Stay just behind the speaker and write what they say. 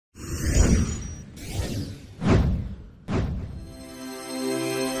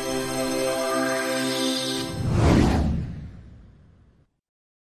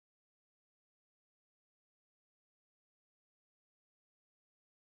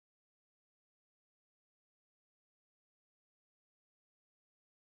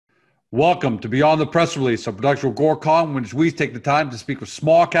Welcome to Beyond the Press Release, a production of Gorkon, in which we take the time to speak with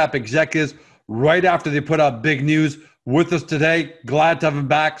small cap executives right after they put out big news. With us today, glad to have him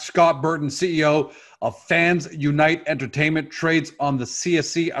back, Scott Burton, CEO of Fans Unite Entertainment, trades on the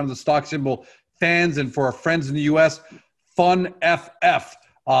CSE under the stock symbol FANS, and for our friends in the US, FUNFF.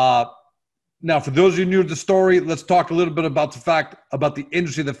 Now, for those of you new to the story, let's talk a little bit about the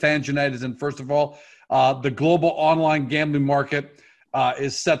industry that Fans Unite is in. First of all, the global online gambling market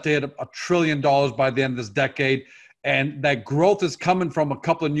is set to hit $1 trillion by the end of this decade. And that growth is coming from a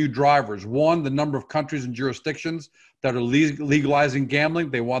couple of new drivers. One, the number of countries and jurisdictions that are legalizing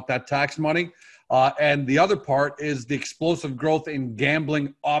gambling. They want that tax money. And the other part is the explosive growth in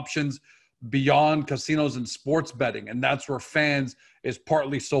gambling options beyond casinos and sports betting. And that's where Fans is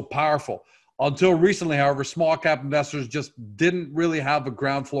partly so powerful. Until recently, however, small cap investors just didn't really have a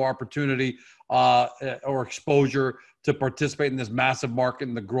ground floor opportunity or exposure to participate in this massive market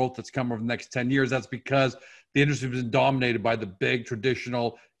and the growth that's come over the next 10 years. That's because the industry has been dominated by the big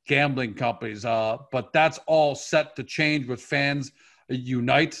traditional gambling companies. But that's all set to change with Fans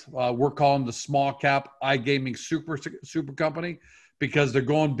Unite. We're calling the small cap iGaming super company because they're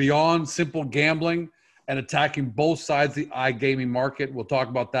going beyond simple gambling and attacking both sides of the iGaming market. We'll talk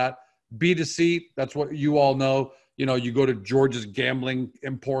about that. B2C, that's what you all know. You know, you go to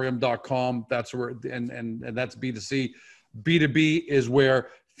georgesgamblingemporium.com. That's where, and that's B2C. B2B is where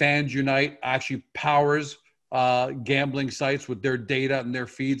Fans Unite actually powers gambling sites with their data and their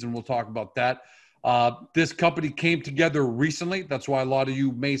feeds, and we'll talk about that. This company came together recently. That's why a lot of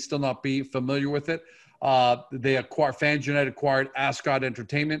you may still not be familiar with it. Fans Unite acquired Ascot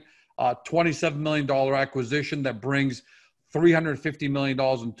Entertainment, $27 million acquisition that brings $350 million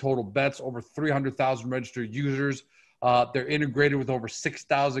in total bets, over 300,000 registered users. They're integrated with over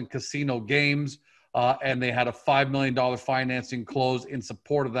 6,000 casino games, and they had a $5 million financing close in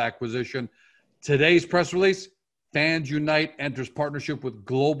support of the acquisition. Today's press release, Fans Unite enters partnership with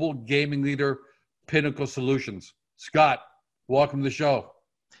global gaming leader Pinnacle Solutions. Scott, welcome to the show.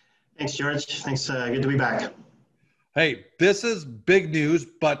 Thanks, George. Thanks. Good to be back. Hey, this is big news,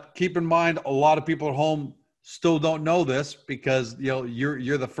 but keep in mind, a lot of people at home still don't know this because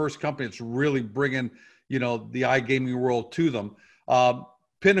you're the first company that's really bringing the iGaming world to them.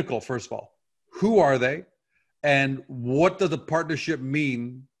 Pinnacle, first of all, who are they, and what does the partnership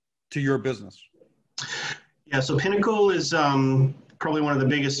mean to your business? Yeah, so Pinnacle is probably one of the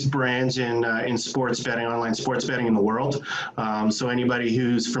biggest brands in sports betting, online sports betting in the world. So anybody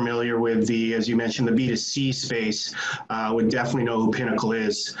who's familiar with as you mentioned, the B2C space would definitely know who Pinnacle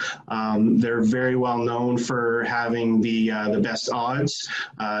is. They're very well known for having the best odds,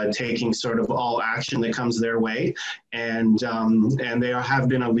 taking sort of all action that comes their way, and they have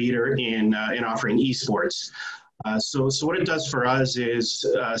been a leader in offering esports. So what it does for us is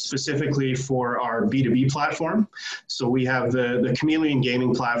specifically for our B2B platform. So we have the Chameleon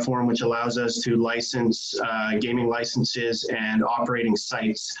Gaming platform, which allows us to license gaming licenses and operating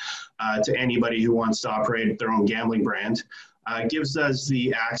sites to anybody who wants to operate their own gambling brand. It gives us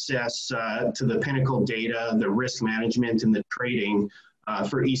the access to the Pinnacle data, the risk management, and the trading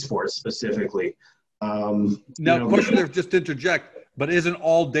for esports specifically. Question there, just to interject. But isn't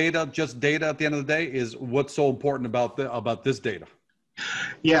all data just data at the end of the day? Is what's so important about this data?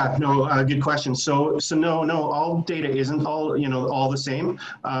 Yeah, no, good question. So no, all data isn't all the same,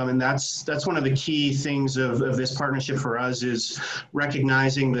 and that's one of the key things of this partnership for us is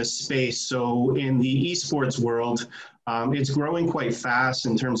recognizing the space. So in the esports world, it's growing quite fast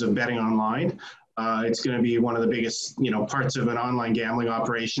in terms of betting online. It's going to be one of the biggest, parts of an online gambling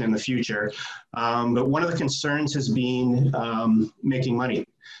operation in the future. But one of the concerns has been making money.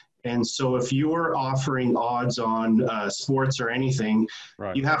 And so if you're offering odds on sports or anything,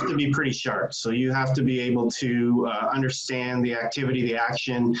 right, you have to be pretty sharp. So you have to be able to understand the activity, the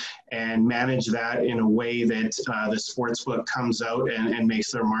action, and manage that in a way that the sportsbook comes out and makes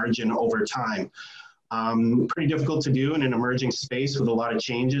their margin over time. Pretty difficult to do in an emerging space with a lot of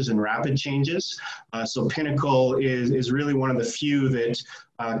changes and rapid changes. So Pinnacle is really one of the few that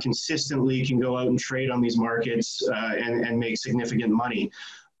consistently can go out and trade on these markets and make significant money.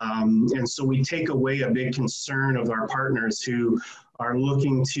 And so we take away a big concern of our partners who are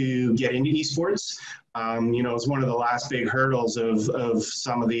looking to get into esports. It's one of the last big hurdles of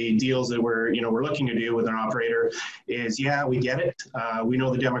some of the deals that we're looking to do with an operator is, yeah, we get it. We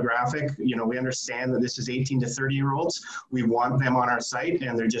know the demographic. We understand that this is 18 to 30-year-olds. We want them on our site,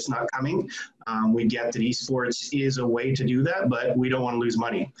 and they're just not coming. We get that esports is a way to do that, but we don't want to lose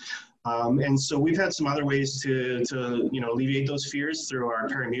money. And so we've had some other ways to alleviate those fears through our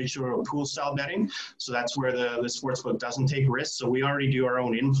pari-mutuel pool style betting. So that's where the sportsbook doesn't take risks. So we already do our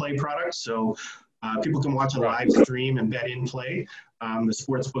own in-play product. So people can watch a live stream and bet in play. The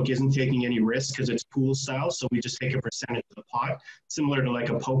sportsbook isn't taking any risk because it's pool style. So we just take a percentage of the pot, similar to like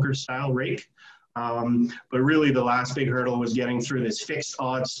a poker style rake. But really the last big hurdle was getting through this fixed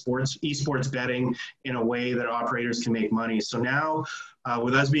odds esports betting in a way that operators can make money. So now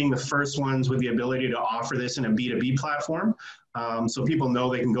with us being the first ones with the ability to offer this in a B2B platform, so people know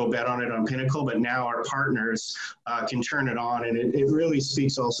they can go bet on it on Pinnacle, but now our partners can turn it on. And it really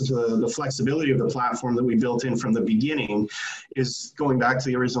speaks also to the flexibility of the platform that we built in from the beginning. Is going back to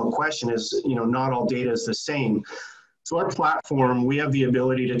the original question is, not all data is the same. So our platform, we have the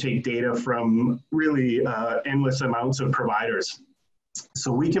ability to take data from really endless amounts of providers.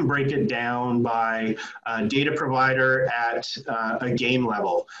 So we can break it down by data provider at a game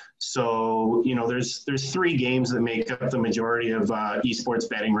level. So, there's 3 games that make up the majority of esports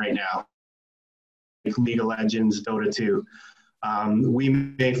betting right now. League of Legends, Dota 2. We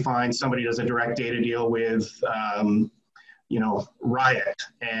may find somebody does a direct data deal with Riot,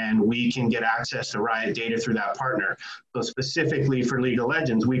 and we can get access to Riot data through that partner. So specifically for League of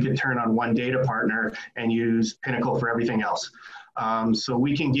Legends, we could turn on one data partner and use Pinnacle for everything else. So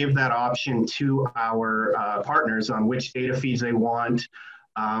we can give that option to our partners on which data feeds they want.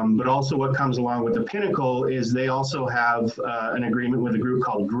 But also what comes along with the Pinnacle is they also have an agreement with a group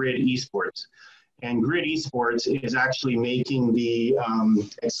called Grid Esports. And Grid Esports is actually making the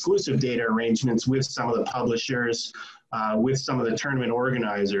exclusive data arrangements with some of the publishers, with some of the tournament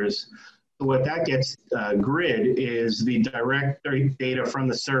organizers. So what that gets Grid is the direct data from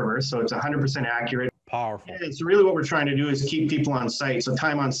the server. So it's 100% accurate. Powerful. And it's really what we're trying to do is keep people on site. So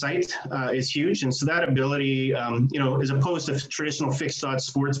time on site is huge. And so that ability, as opposed to traditional fixed odds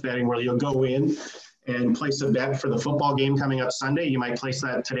sports betting where you'll go in and place a bet for the football game coming up Sunday. You might place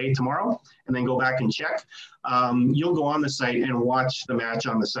that today, tomorrow, and then go back and check. You'll go on the site and watch the match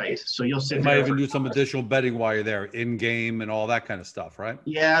on the site. So you'll sit there. You might even do some additional betting while you're there, in-game and all that kind of stuff, right?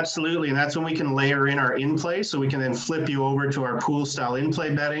 Yeah, absolutely. And that's when we can layer in our in-play. So we can then flip you over to our pool-style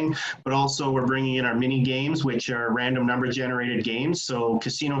in-play betting. But also we're bringing in our mini games, which are random number-generated games. So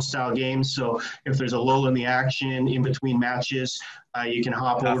casino-style games. So if there's a lull in the action in between matches, you can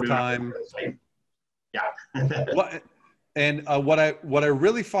hop over to our site. Yeah. What I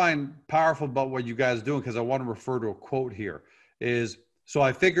really find powerful about what you guys are doing, because I want to refer to a quote here, is so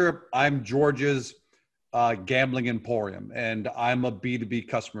I figure I'm George's gambling emporium, and I'm a B2B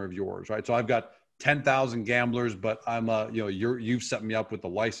customer of yours, right? So I've got 10,000 gamblers, but I'm you've set me up with the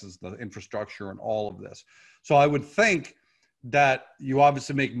license, the infrastructure, and all of this. So I would think that you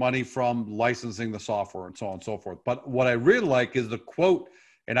obviously make money from licensing the software and so on and so forth. But what I really like is the quote.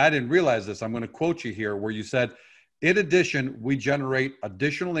 And I didn't realize this. I'm going to quote you here where you said, in addition, we generate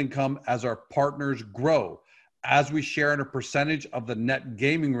additional income as our partners grow, as we share in a percentage of the net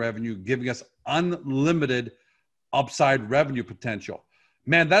gaming revenue, giving us unlimited upside revenue potential.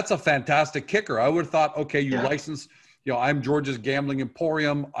 Man, that's a fantastic kicker. I would have thought, okay, you license, I'm George's Gambling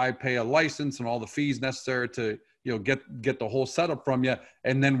Emporium. I pay a license and all the fees necessary to, get the whole setup from you,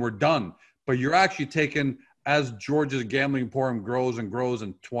 and then we're done. But you're actually taking, as George's Gambling Emporium grows and grows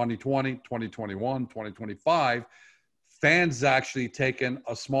in 2020, 2021, 2025, fans actually taken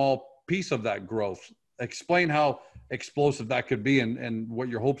a small piece of that growth. Explain how explosive that could be and what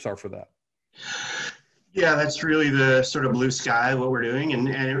your hopes are for that. Yeah, that's really the sort of blue sky what we're doing, and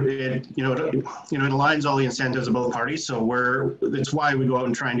it aligns all the incentives of both parties. So that's why we go out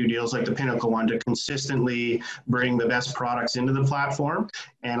and try and do deals like the Pinnacle one to consistently bring the best products into the platform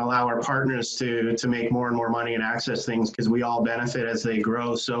and allow our partners to make more and more money and access things, because we all benefit as they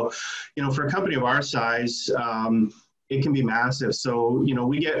grow. So, for a company of our size, it can be massive. So,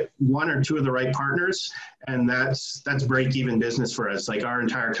 we get one or two of the right partners, and that's break-even business for us. Like our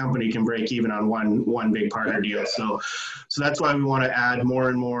entire company can break even on one big partner deal. So that's why we want to add more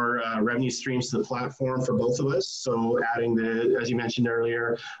and more revenue streams to the platform for both of us. So adding as you mentioned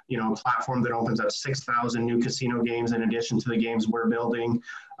earlier, a platform that opens up 6,000 new casino games in addition to the games we're building.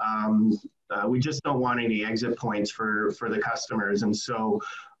 We just don't want any exit points for the customers. And so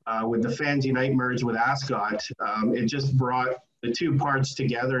with the Fans Unite merge with Ascot, it just brought the two parts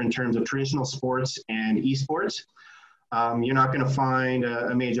together in terms of traditional sports and esports. You're not going to find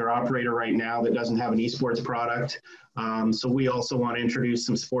a major operator right now that doesn't have an esports product. So we also want to introduce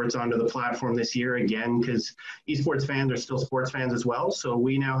some sports onto the platform this year again, because esports fans are still sports fans as well. So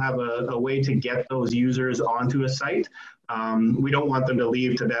we now have a way to get those users onto a site. We don't want them to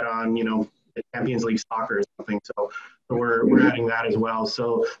leave to bet on, Champions League soccer or something. So we're adding that as well.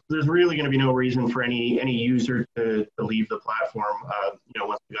 So there's really going to be no reason for any user to leave the platform,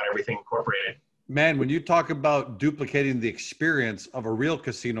 once we got everything incorporated. Man, when you talk about duplicating the experience of a real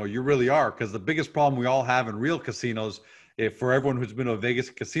casino, you really are, because the biggest problem we all have in real casinos, if for everyone who's been to a Vegas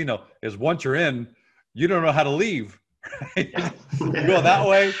casino, is once you're in, you don't know how to leave. Right? Yeah. You go that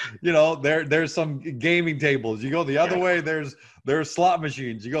way, there's some gaming tables. You go the other way, there's slot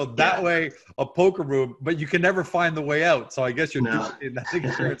machines. You go that way, a poker room, but you can never find the way out. So I guess you're duplicating that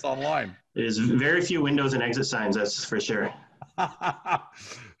experience online. There's very few windows and exit signs, that's for sure.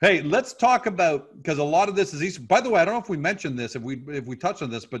 Hey, let's talk about, because a lot of this is East. By the way, I don't know if we mentioned this, if we touched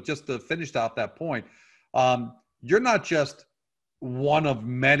on this, but just to finish off that point, you're not just one of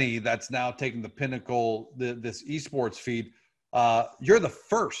many that's now taking the Pinnacle, this esports feed. You're the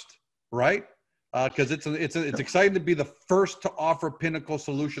first, right? Because it's exciting to be the first to offer Pinnacle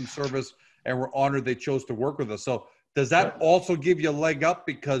solution service, and we're honored they chose to work with us. So does that also give you a leg up,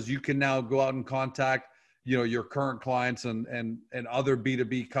 because you can now go out and contact your current clients and other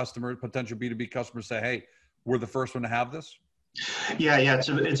B2B customers, potential B2B customers, say, hey, we're the first one to have this? Yeah,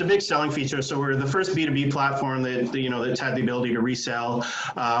 it's a big selling feature. So we're the first B2B platform that's had the ability to resell.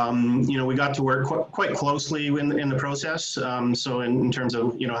 We got to work quite closely in the process. So in terms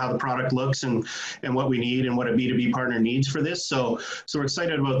of how the product looks and what we need and what a B2B partner needs for this. So we're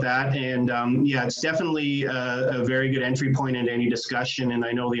excited about that. And it's definitely a very good entry point into any discussion. And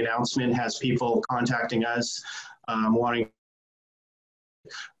I know the announcement has people contacting us wanting.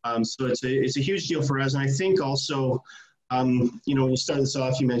 So it's a huge deal for us. And I think also, when you start this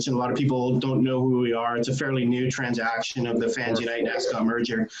off, you mentioned a lot of people don't know who we are. It's a fairly new transaction of the Fans Unite and Escott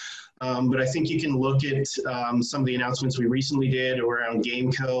merger. But I think you can look at some of the announcements we recently did around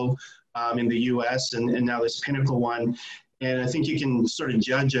GameCo in the US and now this Pinnacle one. And I think you can sort of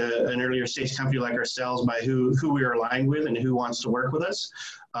judge an earlier stage company like ourselves by who we are aligned with and who wants to work with us.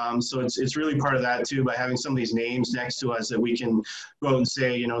 So it's really part of that too, by having some of these names next to us that we can go out and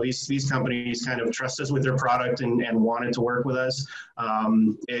say, these companies kind of trust us with their product and wanted to work with us.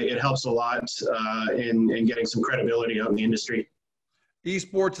 It helps a lot in getting some credibility out in the industry.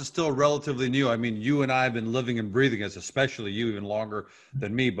 Esports is still relatively new. I mean, you and I have been living and breathing this, especially you even longer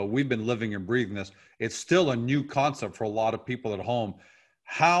than me, but we've been living and breathing this. It's still a new concept for a lot of people at home.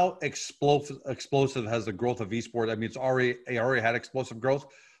 How explosive has the growth of esports? I mean, it already had explosive growth,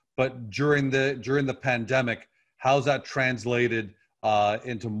 but during the pandemic, how's that translated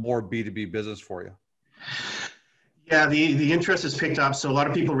into more B2B business for you? Yeah, the interest has picked up. So a lot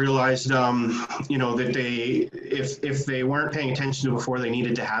of people realized, that if they weren't paying attention to it before, they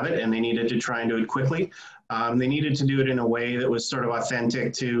needed to have it, and they needed to try and do it quickly. They needed to do it in a way that was sort of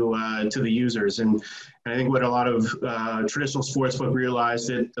authentic to the users. And I think what a lot of traditional sportsbook realized,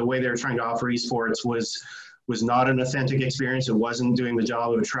 that the way they were trying to offer esports was not an authentic experience. It wasn't doing the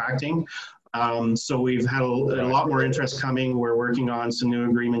job of attracting. So we've had a lot more interest coming. We're working on some new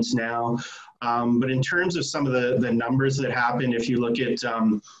agreements now. But in terms of some of the numbers that happened, if you look at,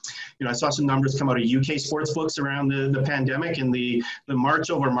 I saw some numbers come out of UK sports books around the pandemic, and the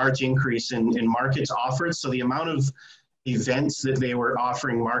March over March increase in markets offered. So the amount of events that they were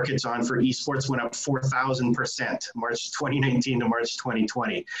offering markets on for esports went up 4,000%, March 2019 to March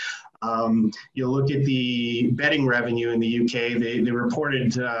 2020. You look at the betting revenue in the UK, they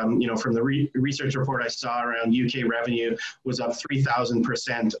reported, from the research report I saw around UK revenue was up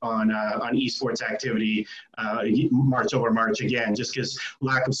 3,000% on esports activity, March over March again, just because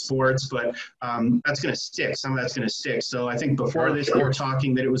lack of sports, but that's going to stick. Some of that's going to stick. So I think before this, we were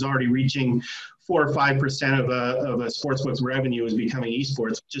talking that it was already reaching 4 or 5% of a sportsbook's revenue is becoming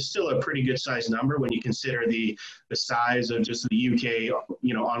esports, which is still a pretty good size number when you consider the size of just the UK,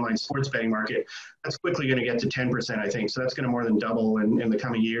 online sports betting market. That's quickly going to get to 10%, I think. So that's going to more than double in the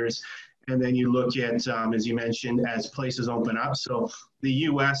coming years. And then you look at, as you mentioned, as places open up. So the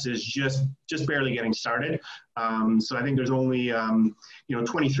U.S. is just barely getting started. So I think there's only,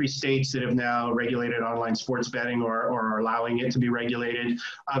 23 states that have now regulated online sports betting or are allowing it to be regulated.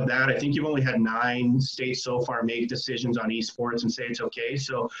 Of that, I think you've only had 9 states so far make decisions on esports and say it's okay.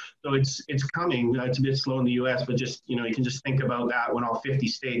 So it's coming. It's a bit slow in the U.S., but just, you can just think about that when all 50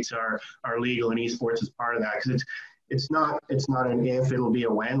 states are legal and esports is part of that, because it's not an if, it'll be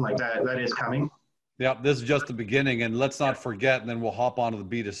a when. Like that is coming. Yeah, this is just the beginning. And let's not forget, and then we'll hop onto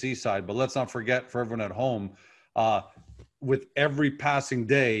the B2C side, but let's not forget, for everyone at home, with every passing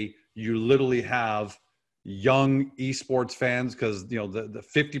day, you literally have young esports fans, because the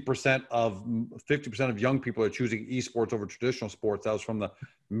 50% of young people are choosing esports over traditional sports. That was from the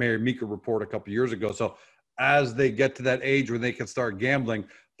Mary Meeker report a couple of years ago. So as they get to that age where they can start gambling,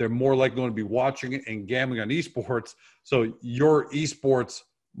 they're more likely going to be watching it and gambling on esports. So your esports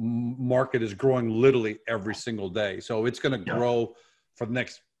market is growing literally every single day. So it's going to grow for the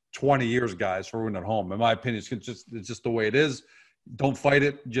next 20 years, guys, for everyone at home. In my opinion, it's just the way it is. Don't fight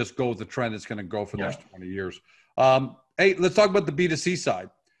it. Just go with the trend. It's going to go for the next 20 years. Hey, let's talk about the B2C side.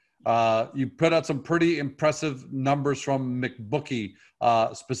 You put out some pretty impressive numbers from McBookie,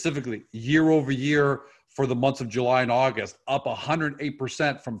 specifically year over year for the months of July and August, up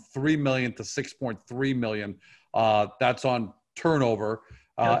 108% from 3 million to 6.3 million. That's on turnover.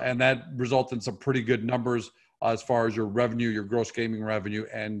 And that resulted in some pretty good numbers as far as your revenue, your gross gaming revenue,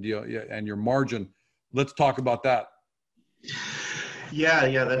 and your margin. Let's talk about that. Yeah,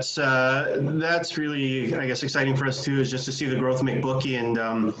 that's really, I guess, exciting for us too, is just to see the growth of McBookie.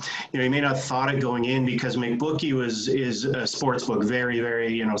 And you may not have thought it going in, because McBookie is a sports book, very,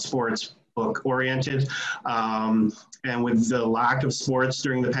 very sports book oriented. And with the lack of sports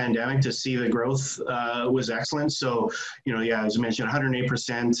during the pandemic, to see the growth was excellent. So, as I mentioned,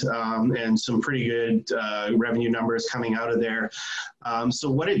 108% and some pretty good revenue numbers coming out of there. So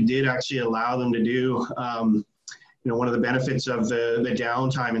what it did actually allow them to do, one of the benefits of the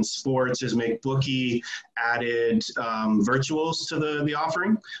downtime in sports is McBookie added virtuals to the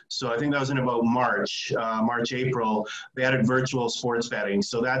offering. So I think that was in about March, April, they added virtual sports betting.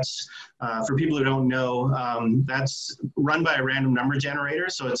 So that's, for people who don't know, that's run by a random number generator.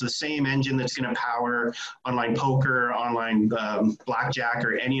 So it's the same engine that's going to power online poker, online blackjack,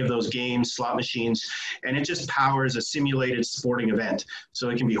 or any of those games, slot machines. And it just powers a simulated sporting event. So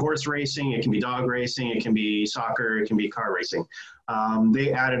it can be horse racing, it can be dog racing, it can be soccer, it can be car racing.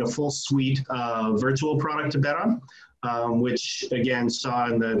 They added a full suite of virtual product to bet on, which again saw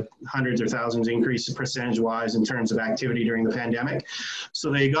in the hundreds or thousands increase percentage-wise in terms of activity during the pandemic.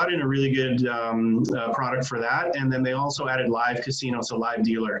 So they got in a really good product for that. And then they also added live casino, so live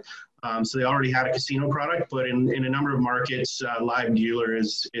dealer. So they already had a casino product, but in a number of markets, live dealer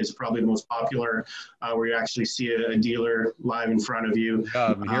is probably the most popular, where you actually see a dealer live in front of you. Yeah,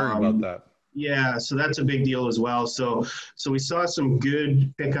 I'm hearing about that. Yeah, so that's a big deal as well. So we saw some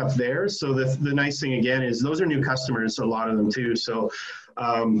good pickup there. So the nice thing again is those are new customers, a lot of them too. So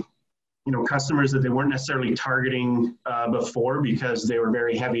customers that they weren't necessarily targeting before, because they were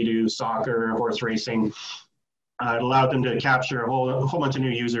very heavy to soccer, horse racing. It allowed them to capture a whole bunch of new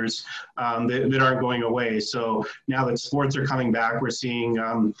users that aren't going away. So now that sports are coming back, we're seeing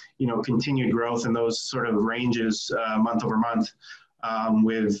continued growth in those sort of ranges month over month.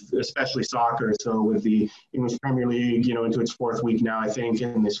 With especially soccer. So with the English Premier League, into its fourth week now, I think,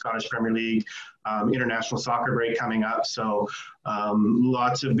 in the Scottish Premier League, international soccer break coming up. So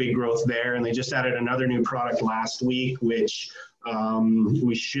lots of big growth there. And they just added another new product last week, which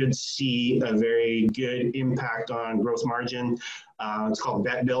we should see a very good impact on gross margin. It's called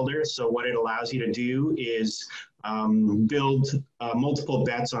Bet Builder. So what it allows you to do is build multiple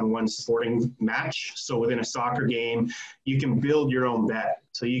bets on one sporting match. So within a soccer game, you can build your own bet.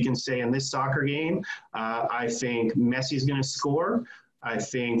 So you can say, in this soccer game, I think Messi's going to score. I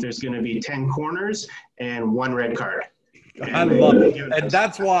think there's going to be 10 corners and 1 red card. I love it. And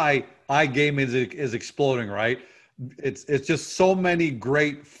that's why iGaming is exploding, right? It's just so many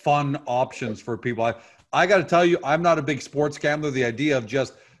great fun options for people. I got to tell you, I'm not a big sports gambler. The idea of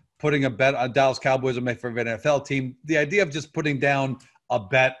just putting a bet on Dallas Cowboys or my favorite NFL team, the idea of just putting down a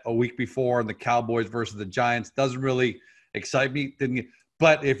bet a week before on the Cowboys versus the Giants doesn't really excite me.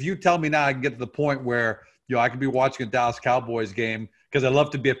 But if you tell me now I can get to the point where I could be watching a Dallas Cowboys game, because I love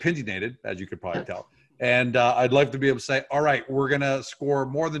to be opinionated, as you could probably tell. And I'd like to be able to say, all right, we're going to score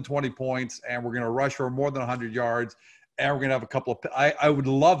more than 20 points, and we're going to rush for more than 100 yards, and we're going to have a couple of – I would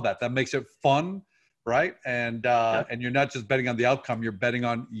love that. That makes it fun, right? And and you're not just betting on the outcome. You're betting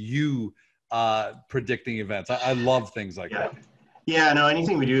on you predicting events. I love things like that. Yeah, no,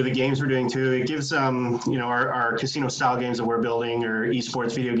 anything we do, the games we're doing too, it gives, our casino style games that we're building or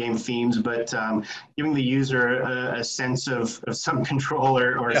esports video game themes, but giving the user a sense of some control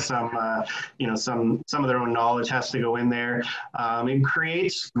or some of their own knowledge has to go in there. It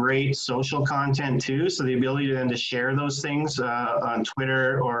creates great social content too. So the ability then to share those things on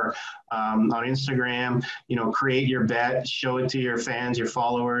Twitter or on Instagram, create your bet, show it to your fans, your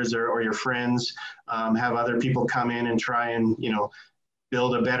followers, or your friends, have other people come in and try and,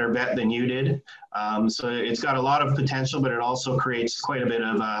 build a better bet than you did. So it's got a lot of potential, but it also creates quite a bit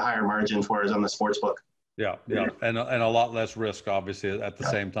of a higher margin for us on the sportsbook. Yeah. And a lot less risk, obviously, at the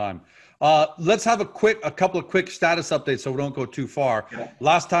same time. Let's have a couple of quick status updates so we don't go too far. Yeah.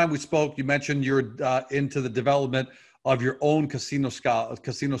 Last time we spoke, you mentioned you're into the development of your own casino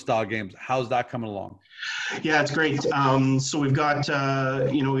style games. How's that coming along? Yeah, it's great. So we've got,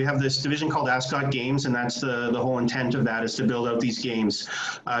 we have this division called Ascot Games, and that's the whole intent of that is to build out these games.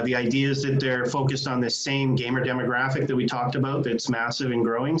 The idea is that they're focused on this same gamer demographic that we talked about that's massive and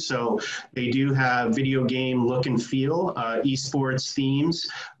growing. So they do have video game look and feel, esports themes.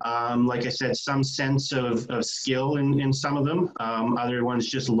 Like I said, some sense of skill in some of them. Other ones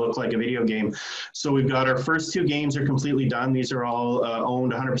just look like a video game. So we've got our first two games are completely done. These are all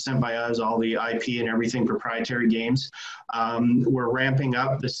owned 100% by us, all the IP and everything proprietary games. We're ramping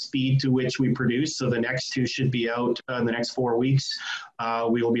up the speed to which we produce. So the next two should be out in the next 4 weeks.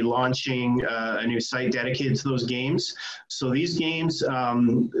 We will be launching a new site dedicated to those games. So these games,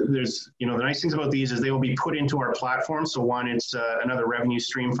 there's, the nice things about these is they will be put into our platform. So one, it's another revenue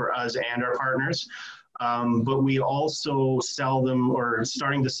stream for us and our partners. But we also sell them or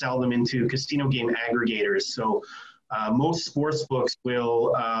starting to sell them into casino game aggregators. So most sports books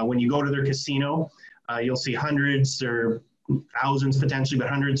will, when you go to their casino, you'll see hundreds or thousands potentially, but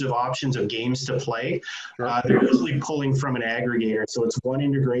hundreds of options of games to play. Sure. They're usually pulling from an aggregator. So it's one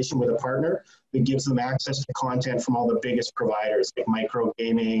integration with a partner that gives them access to content from all the biggest providers like Micro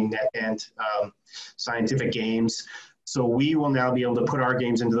Gaming, NetEnt, Scientific Games. So we will now be able to put our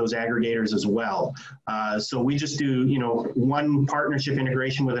games into those aggregators as well. So we just do, one partnership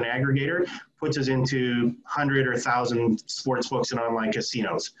integration with an aggregator puts us into 100 or 1,000 sports books and online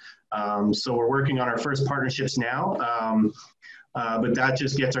casinos. So we're working on our first partnerships now, but that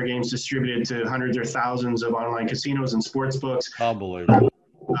just gets our games distributed to hundreds or thousands of online casinos and sports books. Unbelievable.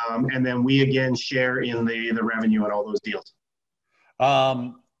 And then we again share in the revenue on all those deals.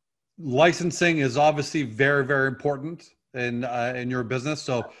 Licensing is obviously very, very important in your business.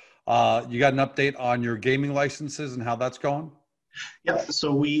 So you got an update on your gaming licenses and how that's going? Yep.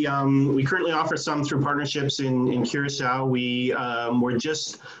 So we currently offer some through partnerships in Curacao. We're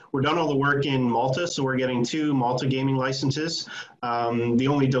done all the work in Malta, so we're getting 2 Malta gaming licenses. The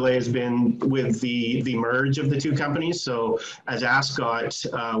only delay has been with the merge of the 2 companies. So as Ascot,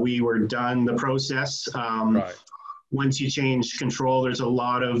 we were done the process. Right. Once you change control, there's a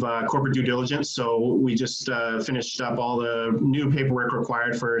lot of corporate due diligence. So we just finished up all the new paperwork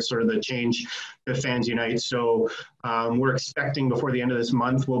required for sort of the change to Fans Unite. So we're expecting before the end of this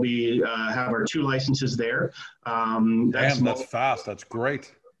month, we'll be have our 2 licenses there. That's fast. That's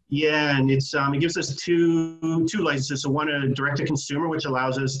great. Yeah, and it gives us two licenses. So one, a direct-to-consumer, which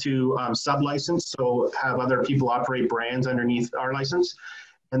allows us to sub-license, so have other people operate brands underneath our license.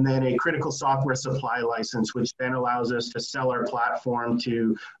 And then a critical software supply license, which then allows us to sell our platform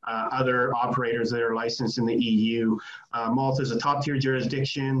to other operators that are licensed in the EU. Malta is a top-tier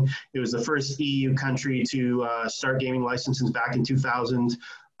jurisdiction. It was the first EU country to start gaming licenses back in 2000.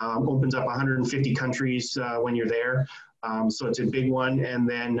 Opens up 150 countries when you're there. So it's a big one. And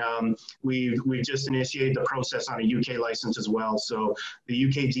then we've just initiated the process on a UK license as well. So the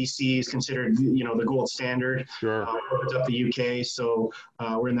UK DC is considered, the gold standard. Sure. Opens up the UK. So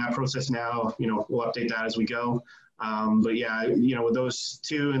we're in that process now. We'll update that as we go. But yeah, with those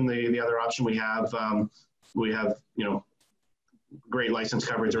 2 and the other option we have, great license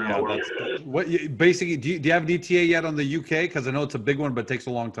coverage around the world. Basically, do you have an ETA yet on the UK? Because I know it's a big one, but it takes a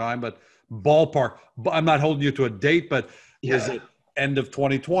long time. But ballpark, I'm not holding you to a date, but is it end of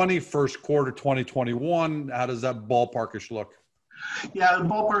 2020, first quarter 2021? How does that ballparkish look? Yeah,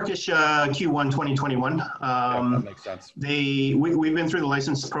 ballparkish Q1 2021. That makes sense. We've been through the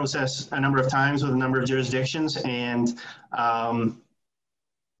license process a number of times with a number of jurisdictions, and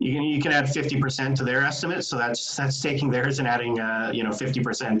you can add 50% to their estimate. So that's taking theirs and adding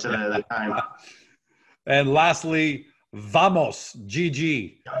 50% to the time. And lastly, Vamos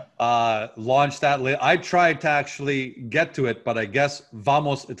GG launched that. I tried to actually get to it, but I guess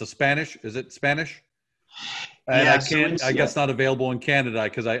Vamos, it's a Spanish. Is it Spanish? And yeah, I guess not available in Canada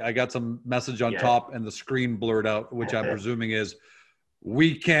because I got some message on top and the screen blurred out, which I'm presuming is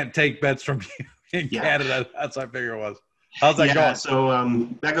we can't take bets from you in Canada. That's what I figure it was. How's that going? So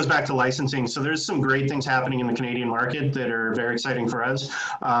that goes back to licensing. So there's some great things happening in the Canadian market that are very exciting for us.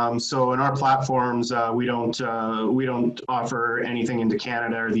 So in our platforms, we don't offer anything into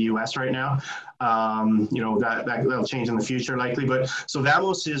Canada or the US right now. That'll change in the future likely. But so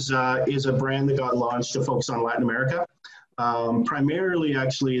Vamos is a brand that got launched to focus on Latin America. Primarily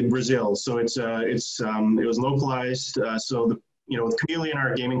actually in Brazil. So it was localized. So with Chameleon,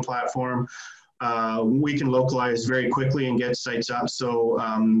 our gaming platform, we can localize very quickly and get sites up. So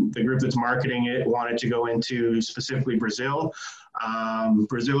the group that's marketing it wanted to go into specifically Brazil.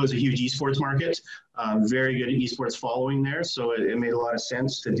 Brazil is a huge esports market, very good esports following there. So it made a lot of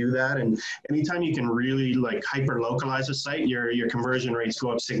sense to do that. And anytime you can really like hyper localize a site, your conversion rates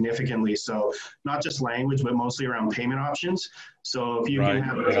go up significantly. So not just language, but mostly around payment options. So if you can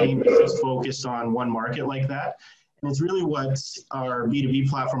have a team that's just focused on one market like that, and it's really what our B2B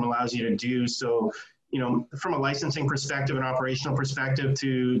platform allows you to do. So, you know, from a licensing perspective and operational perspective,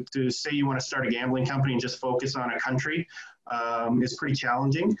 to say you want to start a gambling company and just focus on a country is pretty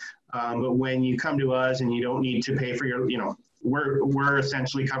challenging. But when you come to us and you don't need to pay for your, you know, we're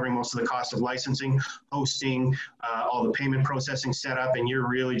essentially covering most of the cost of licensing, hosting, all the payment processing setup, and you're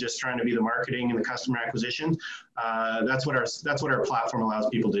really just trying to be the marketing and the customer acquisition. That's what our platform allows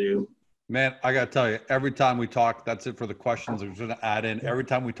people to do. Man, I got to tell you, every time we talk, that's it for the questions. I'm just going to add in. Every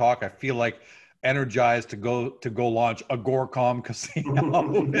time we talk, I feel like energized to go launch Agoracom Casino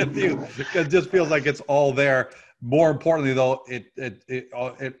with you. It just feels like it's all there. More importantly, though,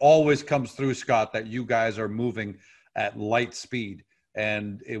 it always comes through, Scott, that you guys are moving at light speed.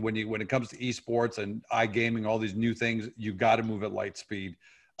 And when it comes to esports and iGaming, all these new things, you got to move at light speed.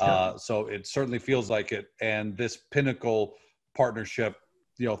 So it certainly feels like it. And this Pinnacle partnership,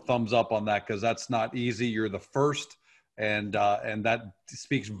 you know, thumbs up on that, because that's not easy. You're the first, and that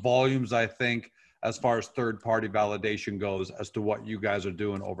speaks volumes, I think, as far as third-party validation goes, as to what you guys are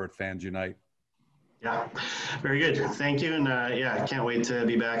doing over at Fans Unite. Yeah, very good. Thank you, and yeah, I can't wait to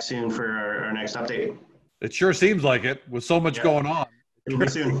be back soon for our next update. It sure seems like it, with so much going on. It'll be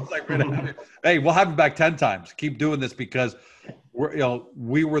soon. Hey, we'll have you back 10 times. Keep doing this, because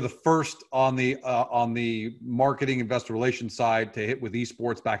we were the first on the marketing investor relations side to hit with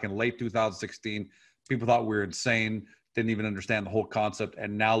esports back in late 2016. People thought we were insane, didn't even understand the whole concept,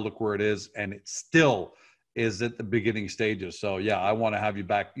 and now look where it is, and it still is at the beginning stages. So yeah, I want to have you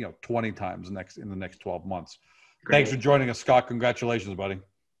back, 20 times in the next 12 months. Great. Thanks for joining us, Scott. Congratulations, buddy.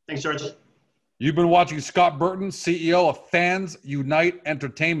 Thanks, George. You've been watching Scott Burton, CEO of Fans Unite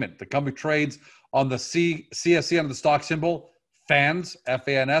Entertainment. The company trades on the CSE under the stock symbol FANS,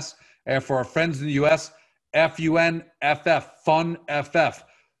 F-A-N-S, and for our friends in the U.S., F-U-N-F-F, Fun F-F.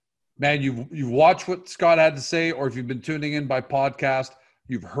 Man, you've watched what Scott had to say, or if you've been tuning in by podcast,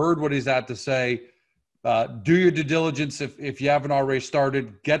 you've heard what he's had to say. Do your due diligence if you haven't already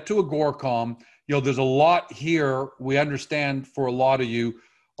started. Get to Agoracom. There's a lot here. We understand for a lot of you,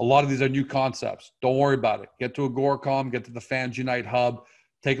 a lot of these are new concepts. Don't worry about it. Get to Agoracom, get to the Fans Unite Hub,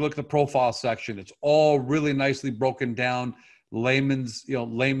 take a look at the profile section. It's all really nicely broken down, layman's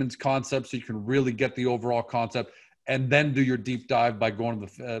concepts, so you can really get the overall concept, and then do your deep dive by going to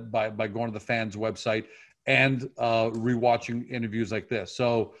the Fans website and rewatching interviews like this.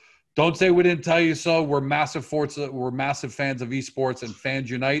 So don't say we didn't tell you so. We're massive fans of esports, and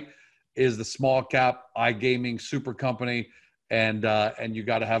Fans Unite is the small cap iGaming super company. And you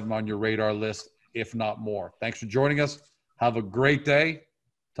got to have them on your radar list, if not more. Thanks for joining us. Have a great day.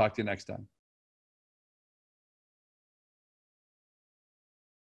 Talk to you next time.